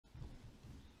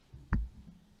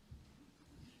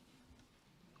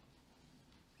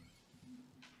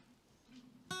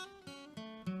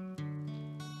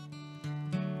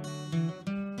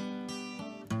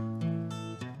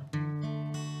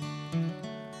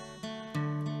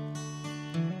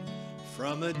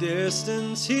From a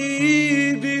distance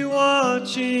he'd be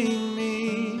watching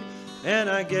me, and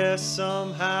I guess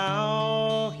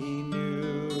somehow he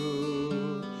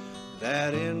knew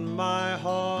that in my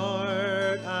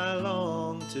heart I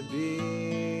long to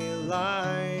be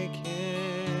like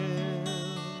him.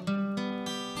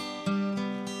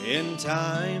 In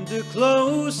time, the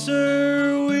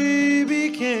closer we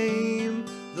became,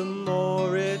 the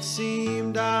more it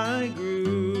seemed I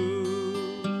grew.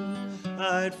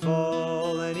 I'd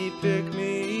fall and he'd pick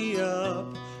me up,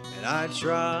 and I'd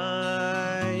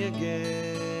try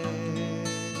again.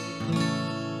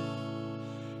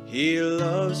 He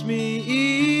loves me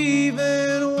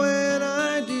even when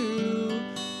I do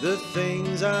the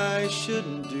things I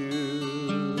shouldn't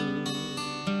do,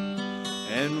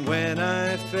 and when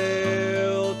I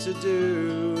fail to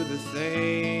do the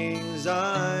things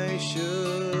I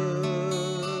should.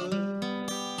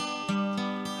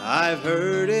 I've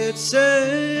heard it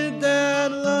said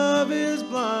that love is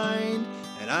blind,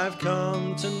 and I've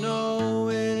come to know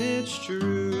it's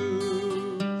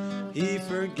true. He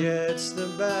forgets the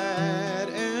bad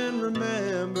and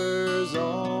remembers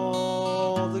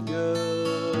all the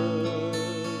good.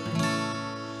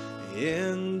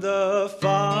 In the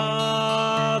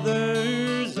Father's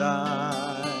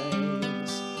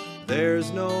eyes,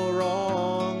 there's no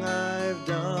wrong I've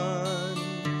done.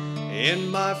 In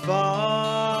my Father's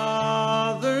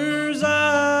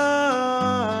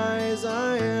eyes,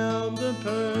 I am the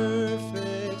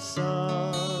perfect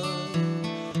Son.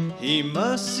 He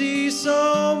must see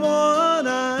someone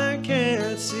I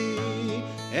can't see,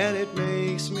 and it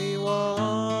makes me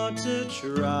want to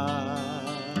try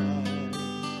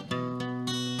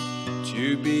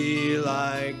to be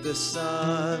like the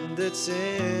Son that's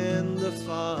in the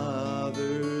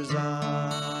Father's eyes.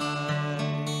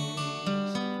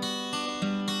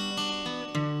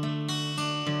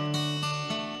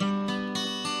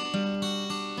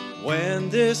 When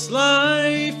this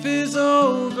life is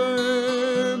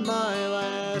over, my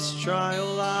last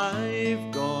trial I've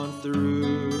gone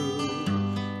through,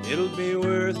 it'll be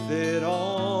worth it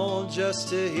all just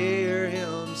to hear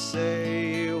him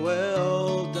say,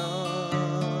 well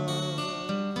done.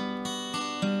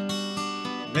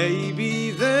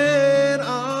 Maybe then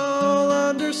I'll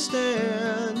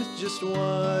understand just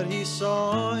what he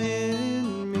saw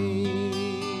in me,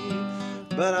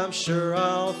 but I'm sure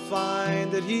I'll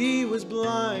find that he was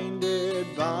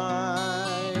blinded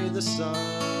by the sun.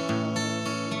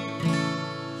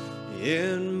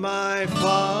 In my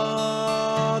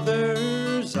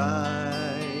Father's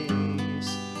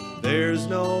eyes, there's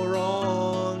no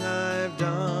wrong I've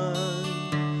done.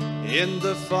 In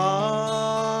the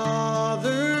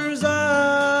Father's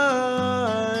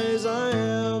eyes, I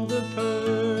am the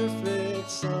perfect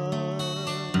Son.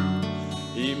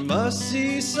 He must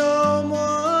see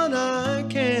someone I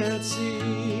can't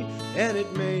see, and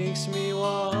it makes me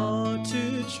want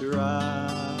to try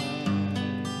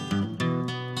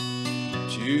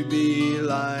to be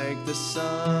like the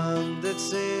Son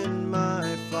that's in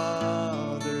my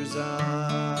Father's eyes.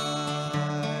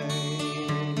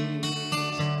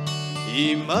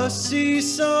 He must see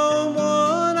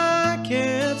someone I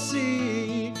can't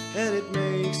see, and it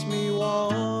makes me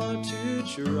want to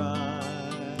try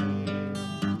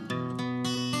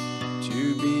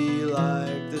to be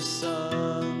like the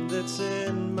Son that's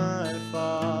in my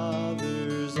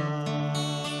Father's eyes.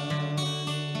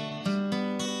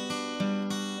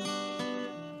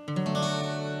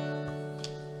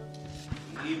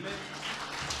 Amen.